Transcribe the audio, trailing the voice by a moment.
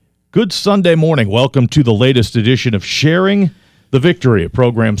Good Sunday morning. Welcome to the latest edition of Sharing the Victory, a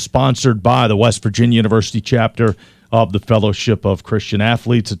program sponsored by the West Virginia University chapter of the Fellowship of Christian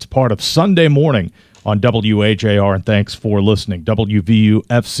Athletes. It's part of Sunday morning on WAJR, and thanks for listening. WVU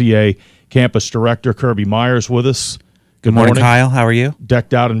FCA Campus Director Kirby Myers with us. Good morning, Kyle. How are you?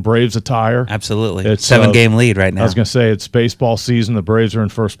 Decked out in Braves attire. Absolutely. It's 7-game lead right now. I was going to say, it's baseball season. The Braves are in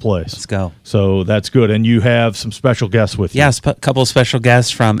first place. Let's go. So that's good. And you have some special guests with you. Yes, a couple of special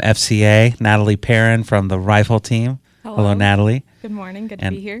guests from FCA. Natalie Perrin from the Rifle team. Hello, Natalie. Good morning. Good to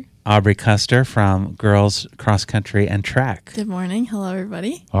be here. Aubrie Custer from girls cross country and track. Good morning. Hello,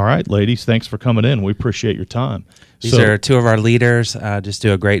 everybody. All right, ladies. Thanks for coming in. We appreciate your time. These are two of our leaders. Just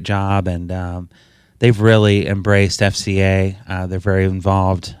do a great job, and they've really embraced FCA. They're very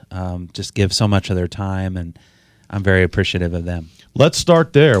involved, just give so much of their time, and I'm very appreciative of them. Let's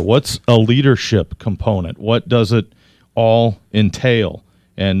start there. What's a leadership component? What does it all entail?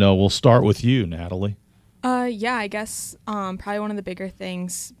 And we'll start with you, Natalie. I guess probably one of the bigger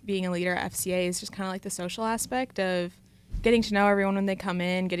things being a leader at FCA is just kind of like the social aspect of getting to know everyone when they come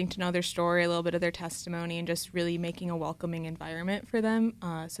in, getting to know their story, a little bit of their testimony, and just really making a welcoming environment for them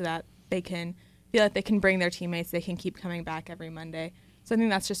so that they can feel like they can bring their teammates, they can keep coming back every Monday. So I think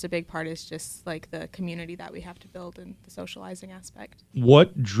that's just a big part, is just like the community that we have to build and the socializing aspect.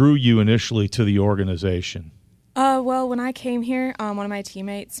 What drew you initially to the organization? Well, when I came here, one of my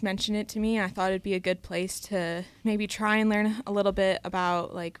teammates mentioned it to me. I thought it'd be a good place to maybe try and learn a little bit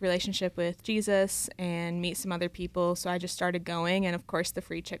about like relationship with Jesus and meet some other people. So I just started going, and of course the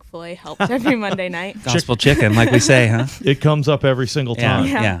free Chick-fil-A helped every Monday night. Gospel chicken, like we say, huh? It comes up every single time.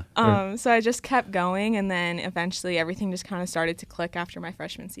 Yeah. So I just kept going, and then eventually everything just kind of started to click after my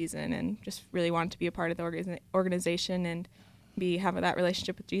freshman season, and just really wanted to be a part of the organization and have that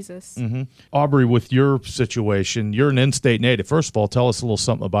relationship with Jesus. Mm-hmm. Aubrie, with your situation, you're an in-state native. First of all, tell us a little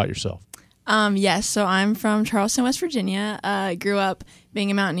something about yourself. Yes, so I'm from Charleston, West Virginia. Grew up being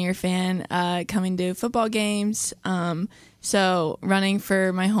a Mountaineer fan, coming to football games. So running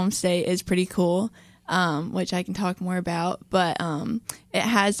for my home state is pretty cool, which I can talk more about. But it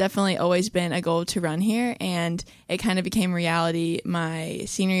has definitely always been a goal to run here, and it kind of became reality my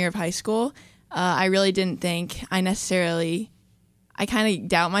senior year of high school. I really didn't think I kind of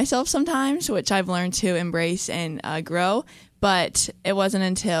doubt myself sometimes, which I've learned to embrace and grow. But it wasn't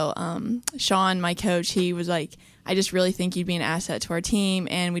until Sean, my coach, he was like, I just really think you'd be an asset to our team,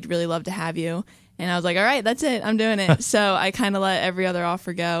 and we'd really love to have you. And I was like, all right, that's it. I'm doing it. So I kind of let every other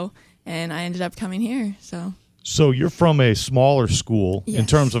offer go, and I ended up coming here. So you're from a smaller school in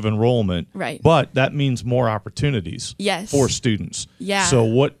terms of enrollment. Right. But that means more opportunities for students. Yeah. So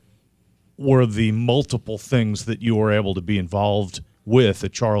what were the multiple things that you were able to be involved with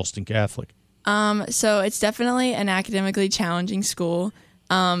at Charleston Catholic? So it's definitely an academically challenging school.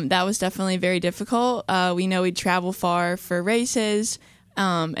 That was definitely very difficult. We know we'd travel far for races,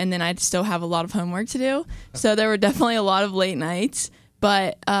 and then I'd still have a lot of homework to do. So there were definitely a lot of late nights.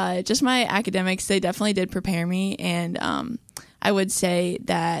 But just my academics, they definitely did prepare me. And I would say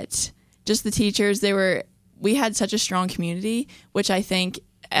that just the teachers, we had such a strong community, which I think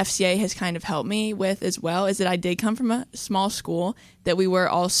FCA has kind of helped me with as well, is that I did come from a small school, that we were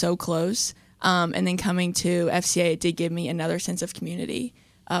all so close. And then coming to FCA, it did give me another sense of community,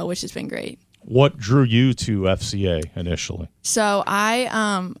 which has been great. What drew you to FCA initially? So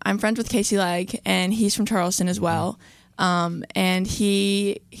I'm friends with Casey Legg, and he's from Charleston as well. And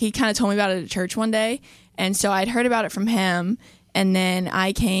he kind of told me about it at church one day. And so I'd heard about it from him. And then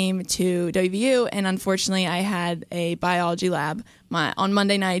I came to WVU, and unfortunately I had a biology lab on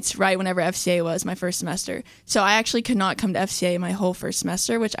Monday nights, right whenever FCA was my first semester. So I actually could not come to FCA my whole first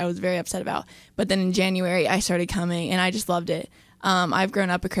semester, which I was very upset about. But then in January I started coming, and I just loved it. I've grown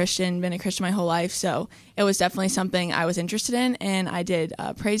up a Christian, been a Christian my whole life, so it was definitely something I was interested in, and I did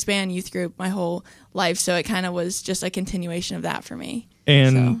praise band, youth group my whole life, so it kind of was just a continuation of that for me.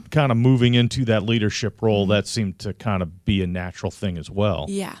 And kind of moving into that leadership role, that seemed to kind of be a natural thing as well.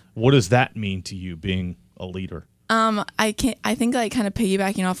 Yeah. What does that mean to you, being a leader? I think like kind of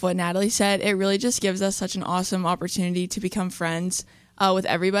piggybacking off what Natalie said, it really just gives us such an awesome opportunity to become friends with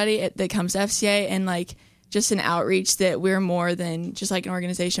everybody that comes to FCA, and like just an outreach that we're more than just like an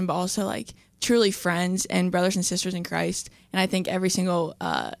organization, but also like truly friends and brothers and sisters in Christ. And I think every single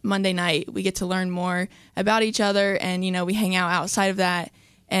Monday night we get to learn more about each other, and we hang out outside of that,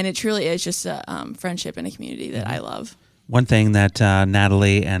 and it truly is just a friendship and a community that I love. One thing that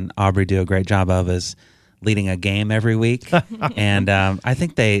Natalie and Aubrie do a great job of is leading a game every week. And I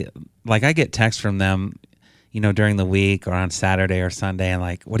think I get texts from them, during the week or on Saturday or Sunday, and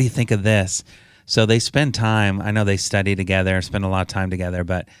like, what do you think of this? So they spend time. I know they study together, spend a lot of time together,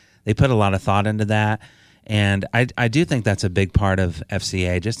 but they put a lot of thought into that. And I do think that's a big part of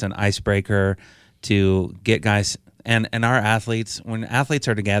FCA, just an icebreaker to get guys and our athletes. When athletes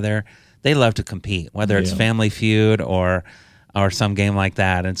are together, they love to compete, whether it's Family Feud or some game like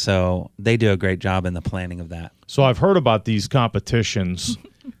that. And so they do a great job in the planning of that. So I've heard about these competitions,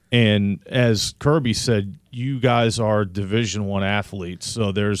 and as Kirby said, you guys are Division I athletes,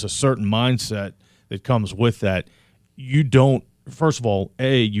 so there's a certain mindset that comes with that. You don't, first of all,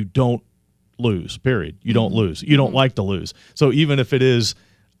 you don't lose, period. You don't lose. You don't like to lose. So even if it is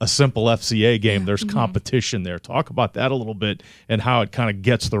a simple FCA game, there's competition there. Talk about that a little bit and how it kind of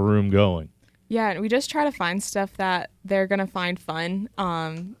gets the room going. Yeah, we just try to find stuff that they're going to find fun.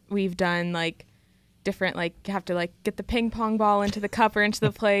 We've done like different, like you have to like get the ping pong ball into the cup or into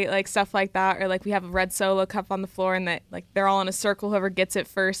the plate, like stuff like that. Or like we have a red Solo cup on the floor and that like they're all in a circle. Whoever gets it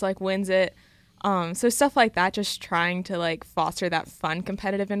first like wins it. So stuff like that, just trying to like foster that fun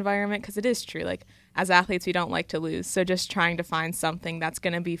competitive environment, because it is true, like as athletes we don't like to lose, so just trying to find something that's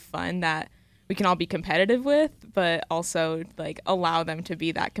going to be fun that we can all be competitive with, but also like allow them to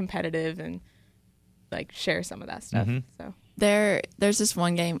be that competitive and like share some of that stuff. So there's this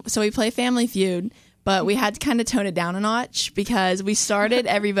one game, so we play Family Feud, but we had to kind of tone it down a notch because we started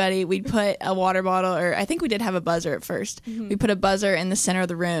everybody, we'd put a water bottle, or I think we did have a buzzer at first. We put a buzzer in the center of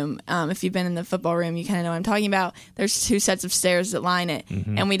the room. If you've been in the football room, you kind of know what I'm talking about. There's 2 sets of stairs that line it,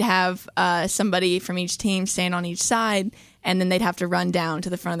 and we'd have somebody from each team stand on each side, and then they'd have to run down to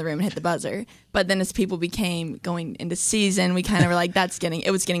the front of the room and hit the buzzer. But then as people became going into season, we kind of were like,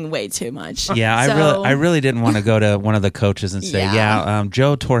 it was getting way too much. Yeah, I really didn't want to go to one of the coaches and say,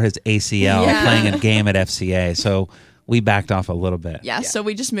 Joe tore his ACL playing a game at FCA. So we backed off a little bit. Yeah, so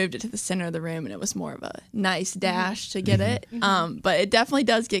we just moved it to the center of the room, and it was more of a nice dash to get it. But it definitely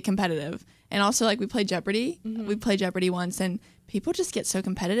does get competitive. And also, like, we play Jeopardy. We played Jeopardy once, and people just get so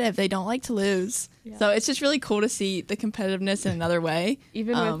competitive. They don't like to lose. Yeah. So it's just really cool to see the competitiveness in another way.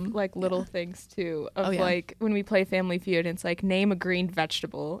 Even with, like, little things, too. Of like, when we play Family Feud, it's like, name a green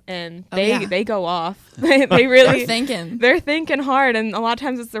vegetable. And they go off. They really... They're thinking hard, and a lot of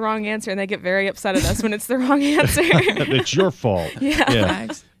times it's the wrong answer, and they get very upset at us when it's the wrong answer. It's your fault. Yeah.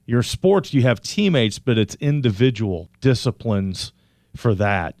 Your sports, you have teammates, but it's individual disciplines for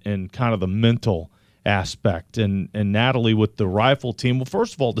that and kind of the mental aspect. And Natalie, with the Rifle team, well,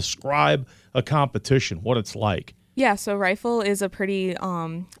 first of all, describe a competition, what it's like. Yeah, so Rifle is a pretty,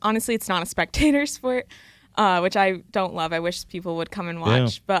 honestly, it's not a spectator sport, which I don't love. I wish people would come and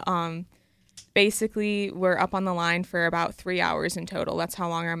watch. Yeah. But basically, we're up on the line for about 3 hours in total. That's how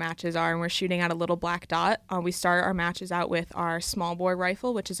long our matches are, and we're shooting at a little black dot. We start our matches out with our small bore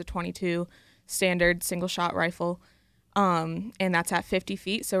rifle, which is a .22 standard single-shot rifle. And that's at 50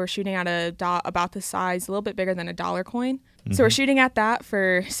 feet. So we're shooting at a dot about the size, a little bit bigger than a dollar coin. So we're shooting at that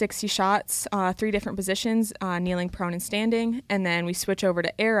for 60 shots, 3 different positions, kneeling, prone, and standing. And then we switch over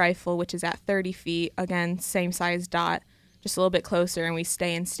to air rifle, which is at 30 feet. Again, same size dot, just a little bit closer. And we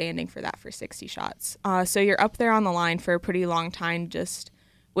stay in standing for that for 60 shots. So you're up there on the line for a pretty long time just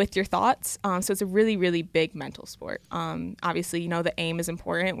with your thoughts. So it's a really, really big mental sport. Obviously, the aim is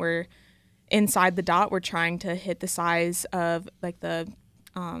important. We're inside the dot, we're trying to hit the size of like the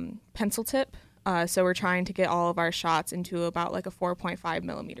pencil tip. So we're trying to get all of our shots into about like a 4.5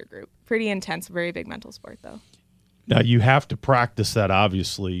 millimeter group. Pretty intense, very big mental sport though. Now you have to practice that,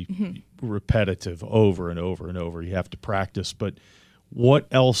 obviously, repetitive over and over and over. You have to practice, but what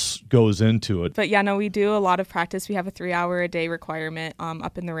else goes into it? But we do a lot of practice. We have a 3-hour-a-day requirement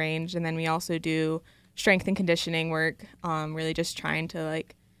up in the range. And then we also do strength and conditioning work, really just trying to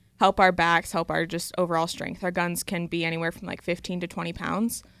like help our backs, help our just overall strength. Our guns can be anywhere from like 15 to 20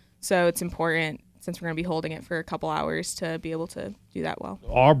 pounds. So it's important, since we're going to be holding it for a couple hours, to be able to do that well.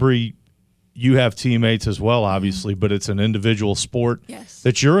 Aubrie, you have teammates as well, obviously, but it's an individual sport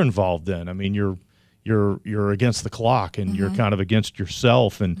that you're involved in. I mean, you're against the clock, and you're kind of against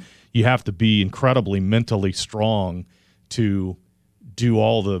yourself, and you have to be incredibly mentally strong to do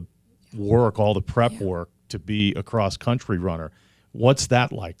all the work, all the prep work to be a cross-country runner. What's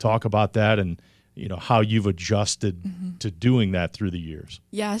that like? Talk about that and how you've adjusted to doing that through the years.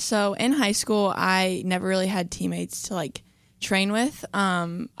 Yeah, so in high school, I never really had teammates to like train with.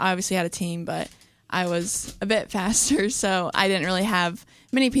 I obviously had a team, but I was a bit faster, so I didn't really have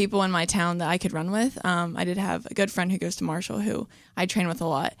many people in my town that I could run with. I did have a good friend who goes to Marshall who I train with a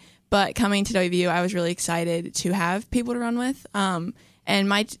lot. But coming to WVU, I was really excited to have people to run with. And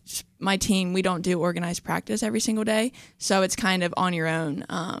my team, we don't do organized practice every single day, so it's kind of on your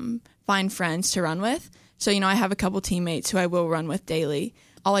own. Find friends to run with. So, I have a couple teammates who I will run with daily.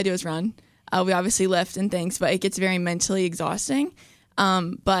 All I do is run. We obviously lift and things, but it gets very mentally exhausting.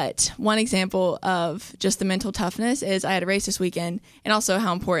 But one example of just the mental toughness is I had a race this weekend, and also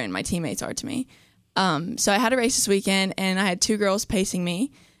how important my teammates are to me. So I had a race this weekend, and I had 2 girls pacing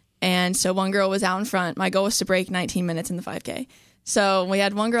me. And so one girl was out in front. My goal was to break 19 minutes in the 5K. So we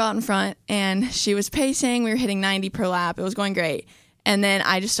had one girl out in front, and she was pacing. We were hitting 90 per lap. It was going great. And then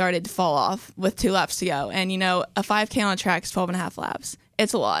I just started to fall off with 2 laps to go. And, a 5K on a track is 12 and a half laps.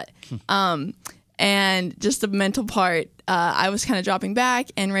 It's a lot. And just the mental part, I was kind of dropping back,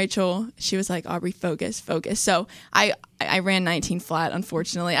 and Rachel, she was like, Aubrie, focus. So I ran 19 flat,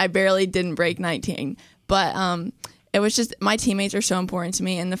 unfortunately. I barely didn't break 19. But it was just, my teammates are so important to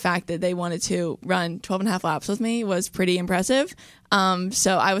me, and the fact that they wanted to run 12 and a half laps with me was pretty impressive.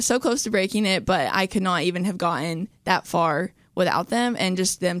 So I was so close to breaking it, but I could not even have gotten that far without them, and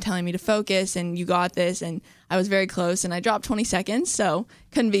just them telling me to focus and you got this. And I was very close, and I dropped 20 seconds, so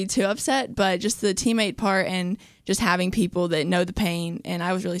couldn't be too upset. But just the teammate part and just having people that know the pain, and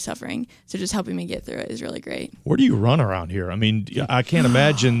I was really suffering, so just helping me get through it is really great. Where do you run around here? I mean, I can't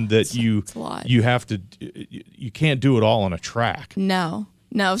imagine that it's a lot. you can't do it all on a track. No,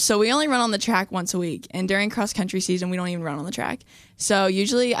 so we only run on the track once a week, and during cross-country season, we don't even run on the track. So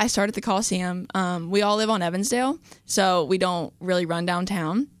usually I start at the Coliseum. We all live on Evansdale, so we don't really run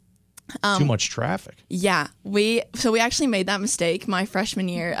downtown. Too much traffic. Yeah, we actually made that mistake my freshman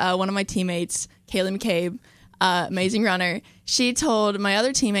year. One of my teammates, Kaylee McCabe, amazing runner, she told my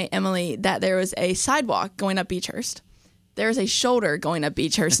other teammate, Emily, that there was a sidewalk going up Beechhurst. There is a shoulder going up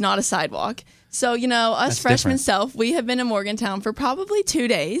Beechhurst, not a sidewalk. So, us That's freshman different. self, we have been in Morgantown for probably 2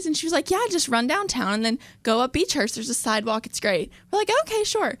 days. And she was like, yeah, just run downtown and then go up Beechhurst. There's a sidewalk. It's great. We're like, okay,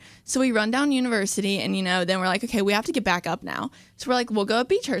 sure. So we run down University, and, then we're like, okay, we have to get back up now. So we're like, we'll go up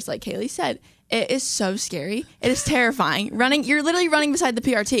Beechhurst, like Kaylee said. It is so scary. It is terrifying. You're literally running beside the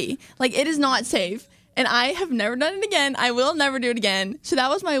PRT. Like, it is not safe. And I have never done it again. I will never do it again. So that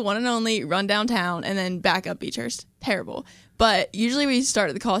was my one and only run downtown and then back up Beechhurst. Terrible. But usually we start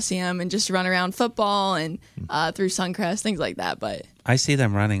at the Coliseum and just run around football and through Suncrest, things like that. But I see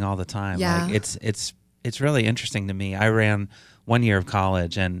them running all the time. Yeah. Like it's really interesting to me. I ran 1 year of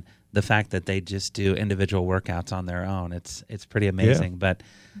college, and the fact that they just do individual workouts on their own, it's pretty amazing. Yeah. But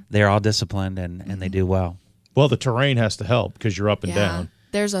they're all disciplined, and they do well. Well, the terrain has to help because you're up and down.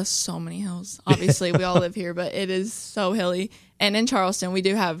 There's so many hills. Obviously, we all live here, but it is so hilly. And in Charleston, we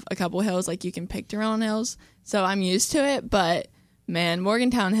do have a couple hills, like you can pick to run on hills. So I'm used to it, but man,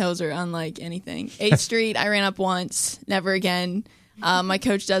 Morgantown hills are unlike anything. 8th Street, I ran up once, never again. My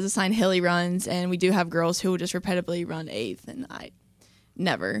coach does assign hilly runs, and we do have girls who will just repetitively run 8th, and I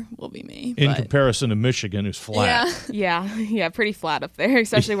never will be me. In comparison to Michigan, who's flat. Yeah, pretty flat up there,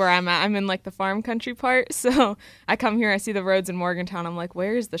 especially where I'm at. I'm in like the farm country part, so I come here, I see the roads in Morgantown. I'm like,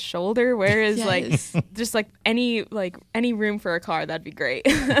 where is the shoulder? Where is Yes. just like any room for a car? That'd be great.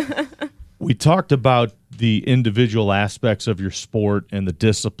 We talked about the individual aspects of your sport and the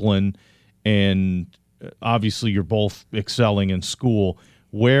discipline, and obviously you're both excelling in school.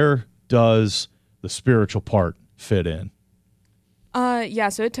 Where does the spiritual part fit in?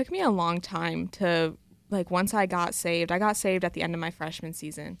 So it took me a long time to, once I got saved at the end of my freshman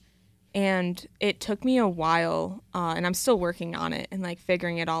season. And it took me a while, and I'm still working on it and,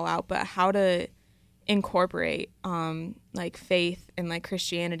 figuring it all out, but how to incorporate, faith and,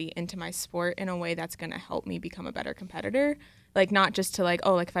 Christianity into my sport in a way that's going to help me become a better competitor. Not just to,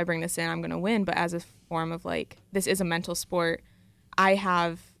 if I bring this in, I'm going to win, but as a form of, this is a mental sport. I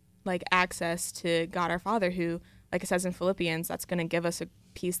have, access to God our Father who, like it says in Philippians, that's going to give us a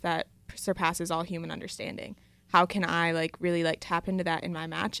peace that surpasses all human understanding. How can I really tap into that in my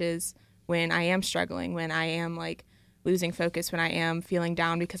matches when I am struggling, when I am losing focus, when I am feeling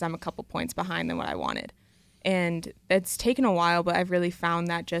down because I'm a couple points behind than what I wanted. And it's taken a while, but I've really found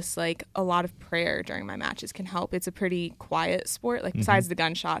that just a lot of prayer during my matches can help. It's a pretty quiet sport. Besides the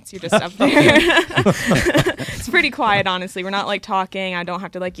gunshots, you're just up there. It's pretty quiet, honestly. We're not talking. I don't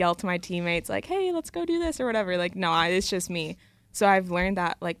have to yell to my teammates hey, let's go do this or whatever. No, it's just me. So I've learned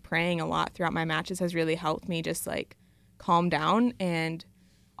that praying a lot throughout my matches has really helped me just calm down, and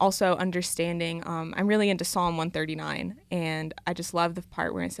also understanding. I'm really into Psalm 139, and I just love the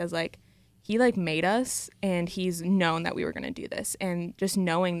part where it says he made us, and he's known that we were going to do this. And just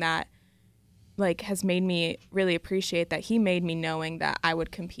knowing that has made me really appreciate that he made me knowing that I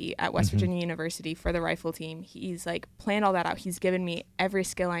would compete at West Virginia University for the rifle team. He's planned all that out. He's given me every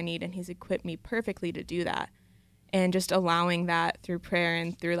skill I need, and he's equipped me perfectly to do that. And just allowing that through prayer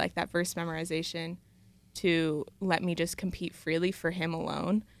and through that verse memorization to let me just compete freely for him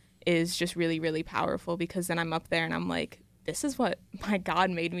alone is just really, really powerful, because then I'm up there and I'm this is what my God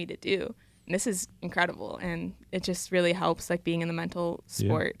made me to do. this is incredible. And it just really helps, like, being in the mental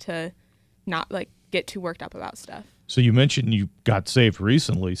sport to not, like, get too worked up about stuff. So you mentioned you got saved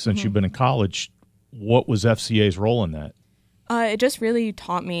recently since you've been in college. What was FCA's role in that? It just really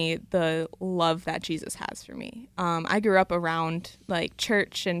taught me the love that Jesus has for me. I grew up around, like,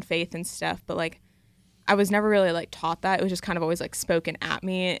 church and faith and stuff, but, like, I was never really, like, taught that. It was just kind of always, like, spoken at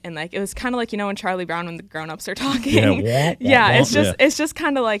me. And, like, it was kind of like, you know, in Charlie Brown when the grown-ups are talking. It's just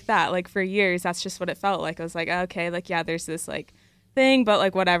kind of like that. Like, for years, that's just what it felt like. I was like, okay, like, yeah, there's this, like, thing, but,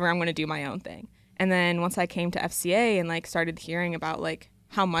 like, whatever, I'm going to do my own thing. And then once I came to FCA and, like, started hearing about, like,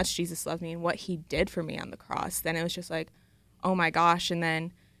 how much Jesus loved me and what he did for me on the cross, then it was just like, oh my gosh. And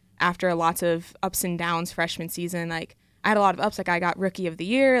then after lots of ups and downs freshman season, like, I had a lot of ups. Like, I got Rookie of the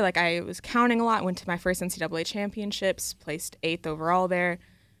Year. Like, I was counting a lot, went to my first NCAA championships, placed 8th overall there.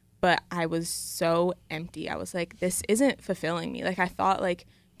 But I was so empty. I was like, this isn't fulfilling me. Like, I thought, like,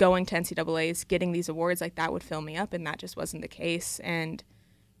 going to NCAAs, getting these awards, like, that would fill me up, and that just wasn't the case. And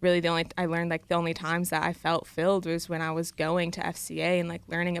really I learned, like, the only times that I felt filled was when I was going to FCA and, like,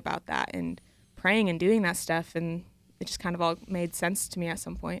 learning about that and praying and doing that stuff. And it just kind of all made sense to me at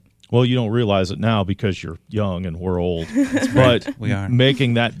some point. Well, you don't realize it now because you're young and we're old. But we are.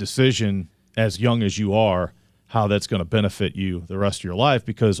 Making that decision as young as you are, how that's going to benefit you the rest of your life,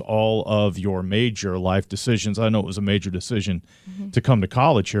 because all of your major life decisions, I know it was a major decision to come to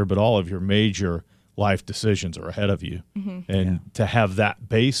college here, but all of your major life decisions are ahead of you. And to have that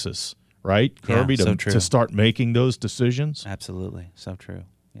basis, right, Kirby, to start making those decisions. Absolutely. So true.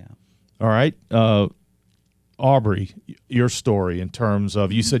 Yeah. All right. Aubrie, your story in terms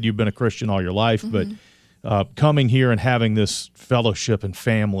of, you said you've been a Christian all your life, but coming here and having this fellowship and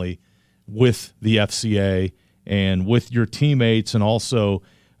family with the FCA and with your teammates and also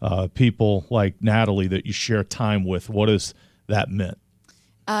people like Natalie that you share time with, what has that meant?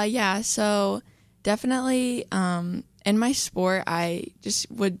 So definitely in my sport, I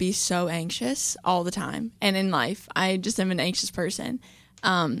just would be so anxious all the time. And in life, I just am an anxious person.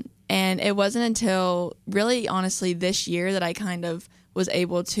 And it wasn't until really, honestly, this year that I kind of was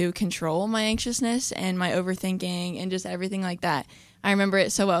able to control my anxiousness and my overthinking and just everything like that. I remember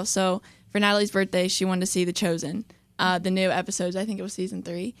it so well. So for Natalie's birthday, she wanted to see The Chosen, the new episodes. I think it was season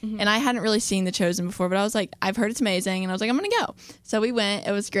 3. And I hadn't really seen The Chosen before, but I was like, I've heard it's amazing. And I was like, I'm going to go. So we went.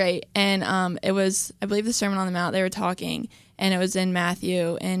 It was great. And it was, I believe, the Sermon on the Mount. They were talking, and it was in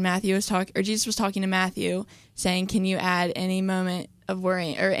Matthew. And Matthew was talking, or Jesus was talking to Matthew, saying, can you add any moment of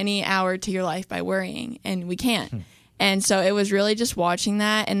worrying or any hour to your life by worrying? And we can't. And so it was really just watching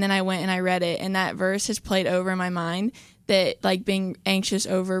that. And then I went and I read it, and that verse has played over in my mind that, like, being anxious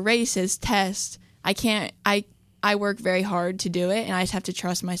over races, tests, I work very hard to do it, and I just have to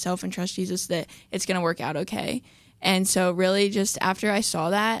trust myself and trust Jesus that it's going to work out okay. And so really just after I saw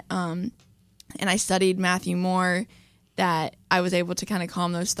that and I studied Matthew more, that I was able to kind of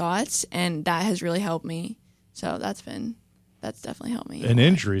calm those thoughts, and that has really helped me. So that's definitely helped me. And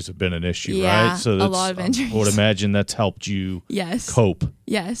injuries have been an issue, right? So a lot of injuries. I would imagine that's helped you cope.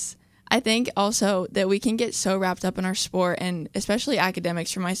 Yes. I think also that we can get so wrapped up in our sport, and especially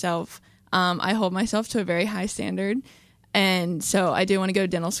academics for myself. I hold myself to a very high standard, and so I do want to go to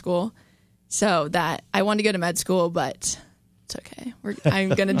dental school. So that I wanted to go to med school, but it's okay. I'm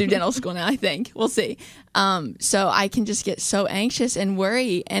going to do dental school now, I think. We'll see. So I can just get so anxious and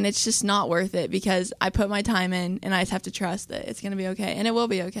worry, and it's just not worth it because I put my time in, and I just have to trust that it's going to be okay, and it will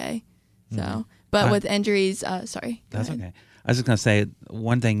be okay. So, but with injuries, sorry. That's okay. I was just going to say,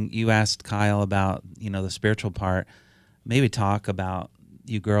 one thing you asked Kyle about, the spiritual part, maybe talk about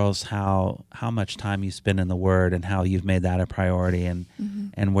you girls, how much time you spend in the Word and how you've made that a priority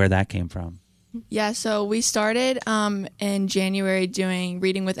and where that came from. Yeah, so we started in January doing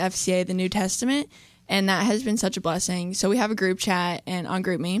Reading with FCA, the New Testament, and that has been such a blessing. So we have a group chat and on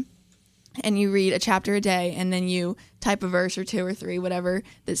GroupMe, and you read a chapter a day, and then you type a verse or 2 or 3, whatever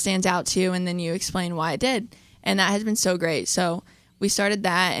that stands out to you, and then you explain why it did. And that has been so great. So we started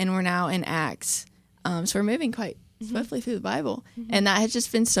that, and we're now in Acts. So we're moving quite swiftly through the Bible. And that has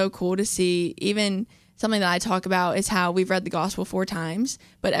just been so cool to see. Even something that I talk about is how we've read the gospel 4 times,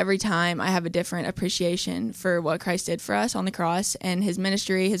 but every time I have a different appreciation for what Christ did for us on the cross and his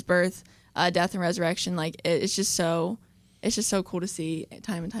ministry, his birth, death, and resurrection. Like, it's just so cool to see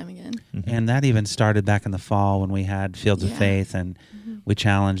time and time again. And that even started back in the fall when we had Fields of Faith, and we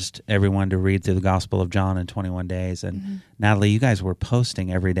challenged everyone to read through the Gospel of John in 21 days. And Natalie, you guys were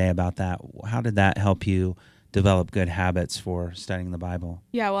posting every day about that. How did that help you develop good habits for studying the Bible.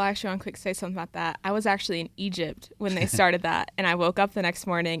 Yeah, well, I actually want to quick say something about that. I was actually in Egypt when they started that, and I woke up the next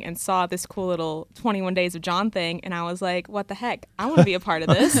morning and saw this cool little 21 Days of John thing, and I was like, what the heck? I want to be a part of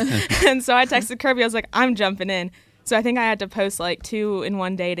this. And so I texted Kirby. I was like, I'm jumping in. So I think I had to post like 2 in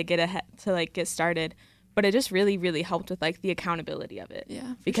one day to get started. But it just really, really helped with like the accountability of it.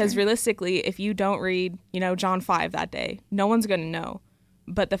 Yeah, because sure. realistically, if you don't read, John 5 that day, no one's going to know.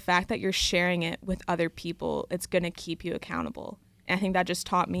 But the fact that you're sharing it with other people, it's going to keep you accountable. And I think that just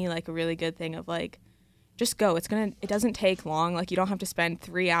taught me like a really good thing of like, just go. It doesn't take long. Like you don't have to spend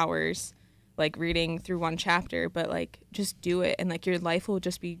 3 hours like reading through one chapter, but like just do it. And like your life will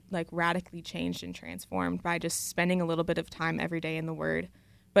just be like radically changed and transformed by just spending a little bit of time every day in the Word.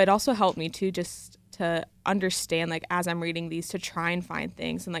 But it also helped me too, just to understand, like, as I'm reading these, to try and find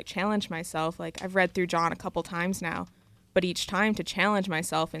things and like challenge myself. Like I've read through John a couple times now, but each time to challenge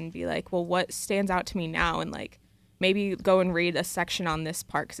myself and be like, well, what stands out to me now? And like maybe go and read a section on this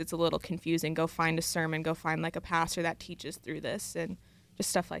part because it's a little confusing. Go find a sermon, go find like a pastor that teaches through this and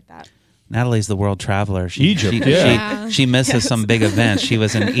just stuff like that. Natalie's the world traveler. Egypt, she misses some big events. She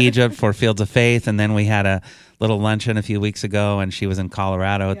was in Egypt for Fields of Faith, and then we had a little luncheon a few weeks ago, and she was in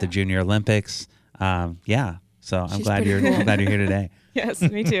Colorado at the Junior Olympics. So I'm glad you're here today. Yes,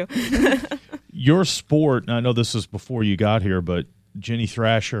 me too. Your sport, and I know this is before you got here, but Jenny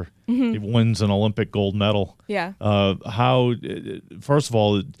Thrasher wins an Olympic gold medal. Yeah. First of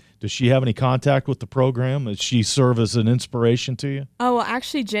all, does she have any contact with the program? Does she serve as an inspiration to you? Oh, well,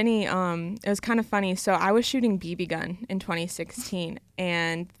 actually, Jenny, it was kind of funny. So I was shooting BB gun in 2016,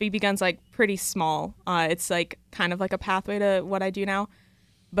 and BB gun's like pretty small. It's like kind of like a pathway to what I do now.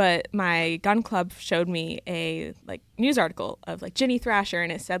 But my gun club showed me a like news article of like Jenny Thrasher,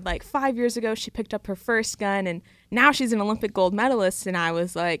 and it said like 5 years ago she picked up her first gun, and now she's an Olympic gold medalist. And I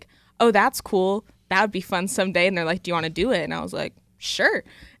was like, oh, that's cool. That would be fun someday. And they're like, do you want to do it? And I was like, sure.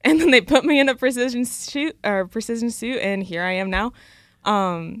 And then they put me in a precision suit, and here I am now.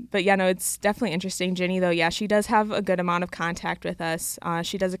 But yeah, no, it's definitely interesting. Jenny, though, yeah, she does have a good amount of contact with us.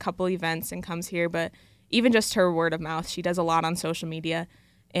 She does a couple events and comes here, but even just her word of mouth, she does a lot on social media.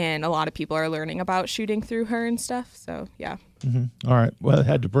 And a lot of people are learning about shooting through her and stuff. So, yeah. Mm-hmm. All right. Well, I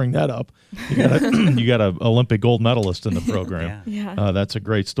had to bring that up. You got a Olympic gold medalist in the program. Yeah. That's a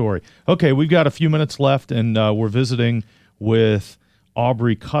great story. Okay, we've got a few minutes left, and we're visiting with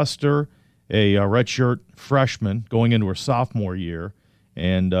Aubrie Custer, a redshirt freshman going into her sophomore year.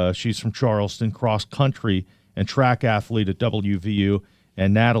 And she's from Charleston, cross-country and track athlete at WVU.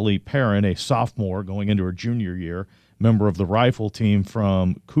 And Natalie Perrin, a sophomore going into her junior year, member of the rifle team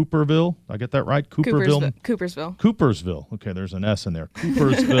from Cooperville. I get that right? Coopersville. Okay, there's an S in there.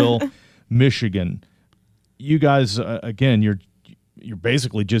 Coopersville, Michigan. You guys, again, you're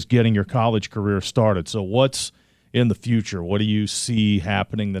basically just getting your college career started. So what's in the future? What do you see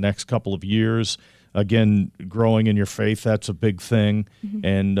happening the next couple of years? Again, growing in your faith, that's a big thing,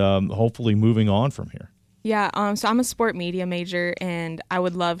 and hopefully moving on from here. Yeah, so I'm a sport media major, and I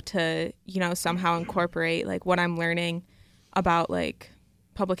would love to, somehow incorporate like what I'm learning about like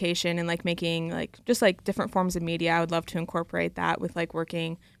publication and like making like just like different forms of media. I would love to incorporate that with like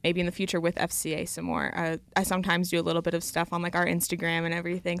working maybe in the future with FCA some more. I sometimes do a little bit of stuff on like our Instagram and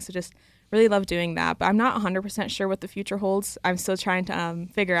everything, so just really love doing that. But I'm not 100% sure what the future holds. I'm still trying to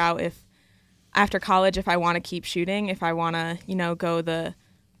figure out if after college, if I want to keep shooting, if I want to, go the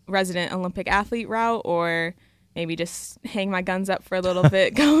resident Olympic athlete route, or maybe just hang my guns up for a little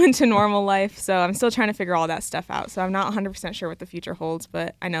bit, go into normal life. So I'm still trying to figure all that stuff out. So I'm not 100% sure what the future holds,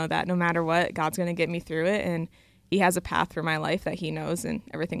 but I know that no matter what, God's going to get me through it, and he has a path for my life that he knows, and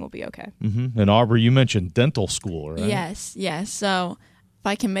everything will be okay. Mm-hmm. And Aubrie, you mentioned dental school, right? Yes. So if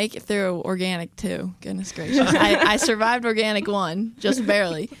I can make it through organic 2, goodness gracious. I survived organic 1, just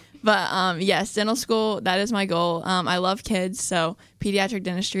barely. But yes, dental school, that is my goal. I love kids, so pediatric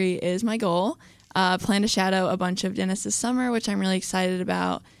dentistry is my goal. Plan to shadow a bunch of dentists this summer, which I'm really excited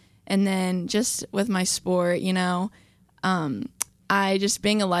about. And then just with my sport, I just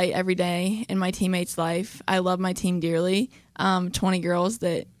being a light every day in my teammates' life. I love my team dearly. 20 girls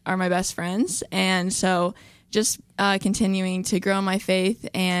that are my best friends. And so just continuing to grow in my faith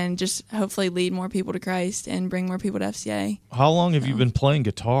and just hopefully lead more people to Christ and bring more people to FCA. How long have you been playing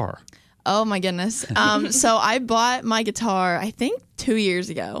guitar? Oh, my goodness. So I bought my guitar, I think, 2 years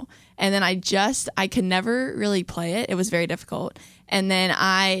ago. And then I could never really play it. It was very difficult. And then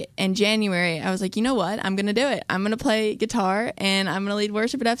in January, I was like, you know what? I'm going to do it. I'm going to play guitar, and I'm going to lead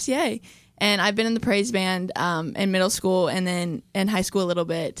worship at FCA. And I've been in the praise band in middle school and then in high school a little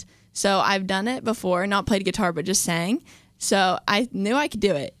bit. So I've done it before, not played guitar, but just sang. So I knew I could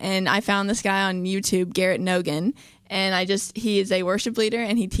do it. And I found this guy on YouTube, Garrett Nogan, and he is a worship leader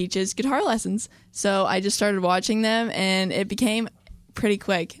and he teaches guitar lessons. So I just started watching them and it became pretty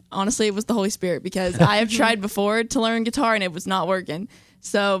quick. Honestly, it was the Holy Spirit because I have tried before to learn guitar and it was not working.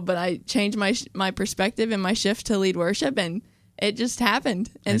 So, but I changed my perspective and my shift to lead worship and it just happened.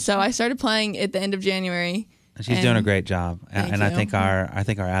 And so I started playing at the end of January. She's doing a great job. And you. I think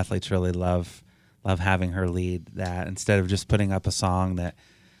our athletes really love having her lead that instead of just putting up a song that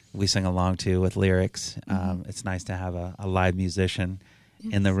we sing along to with lyrics. It's nice to have a live musician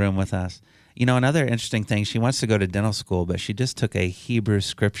in the room with us. You know, another interesting thing, she wants to go to dental school, but she just took a Hebrew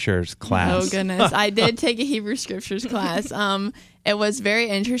Scriptures class. Oh, goodness. I did take a Hebrew Scriptures class. It was very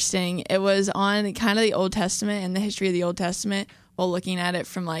interesting. It was on kind of the Old Testament and the history of the Old Testament while looking at it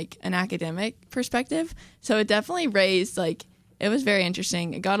from like an academic perspective. So it definitely raised it was very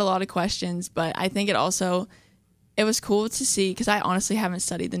interesting. It got a lot of questions, but I think it was cool to see because I honestly haven't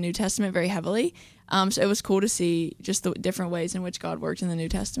studied the New Testament very heavily. So it was cool to see just the different ways in which God worked in the New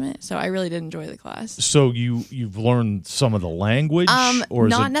Testament. So I really did enjoy the class. So you've learned some of the language? Or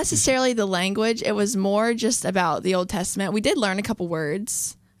not necessarily the language. It was more just about the Old Testament. We did learn a couple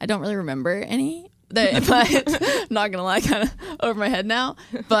words. I don't really remember any. But I'm not gonna lie, kind of over my head now.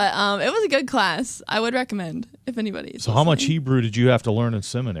 But it was a good class. I would recommend if anybody is So how much Hebrew did you have to learn in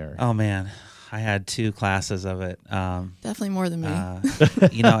seminary? Oh man, I had 2 classes of it. Definitely more than me.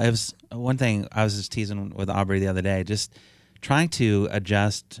 It was one thing I was just teasing with Aubrie the other day, just trying to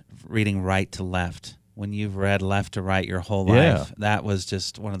adjust reading right to left. When you've read left to right your whole life, that was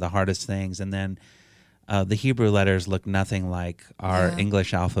just one of the hardest things. And then the Hebrew letters look nothing like our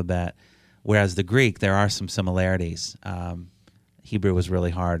English alphabet. Whereas the Greek, there are some similarities. Hebrew was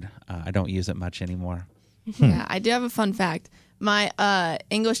really hard. I don't use it much anymore. Yeah, I do have a fun fact. My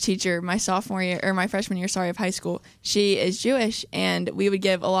English teacher, my freshman year, of high school, she is Jewish, and we would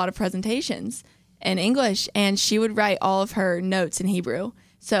give a lot of presentations in English, and she would write all of her notes in Hebrew,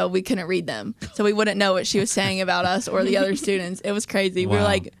 so we couldn't read them. So we wouldn't know what she was saying about us or the other students. It was crazy. Wow. We were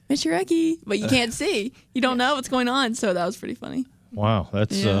like, Miss Yurecki, but you can't see. You don't know what's going on, so that was pretty funny. Wow,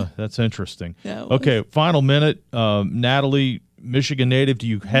 that's interesting. Yeah, it was. Okay, final minute. Natalie, Michigan native, do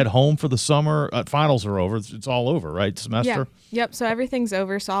you head home for the summer? Finals are over. It's all over, right? Semester? Yeah. Yep. So everything's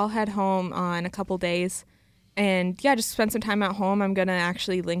over. So I'll head home in a couple days. And just spend some time at home. I'm going to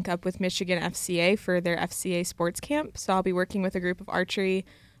actually link up with Michigan FCA for their FCA sports camp. So I'll be working with a group of archery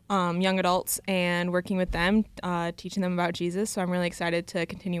young adults and working with them, teaching them about Jesus. So I'm really excited to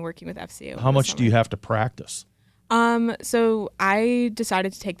continue working with FCA. How much do you have to practice? So I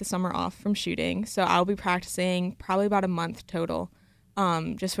decided to take the summer off from shooting. So I'll be practicing probably about a month total.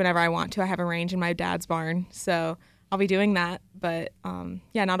 Just whenever I want to. I have a range in my dad's barn. So I'll be doing that, but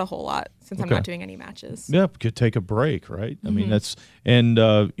not a whole lot since I'm not doing any matches. Yeah, could take a break, right? I mean, that's, and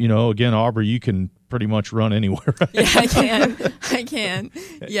again, Aubrie, you can pretty much run anywhere. Right? Yeah, I can.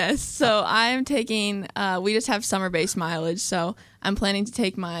 Yes. So I'm taking, we just have summer-based mileage. So I'm planning to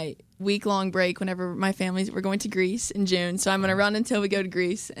take my week-long break whenever we're going to Greece in June. So I'm going to run until we go to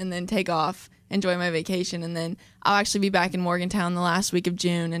Greece and then take off, enjoy my vacation, and then I'll actually be back in Morgantown the last week of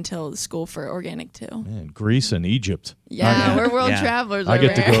June until the school for organic too. Man, Greece and Egypt. Yeah, we're world travelers. I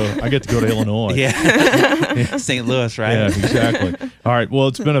get to go to Illinois. Yeah, St. Louis, right? Yeah, exactly. All right. Well,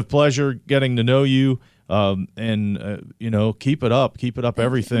 it's been a pleasure getting to know you, and keep it up. Keep it up.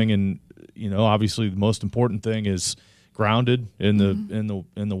 Everything, and obviously the most important thing is grounded in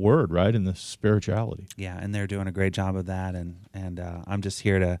the Word, right? In the spirituality. Yeah, and they're doing a great job of that, and I'm just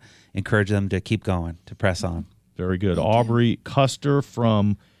here to encourage them to keep going, to press on. Very good. Aubrie Custer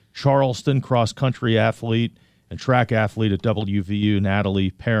from Charleston, cross-country athlete and track athlete at WVU.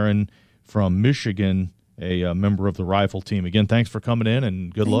 Natalie Perrin from Michigan, a member of the Rifle team. Again, thanks for coming in,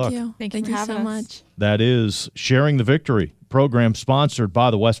 and good luck. Thank you for having so us. much. That is Sharing the Victory, program sponsored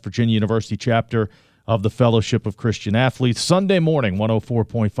by the West Virginia University chapter of the Fellowship of Christian Athletes. Sunday morning,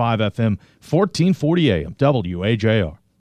 104.5 FM, 1440 AM, WAJR.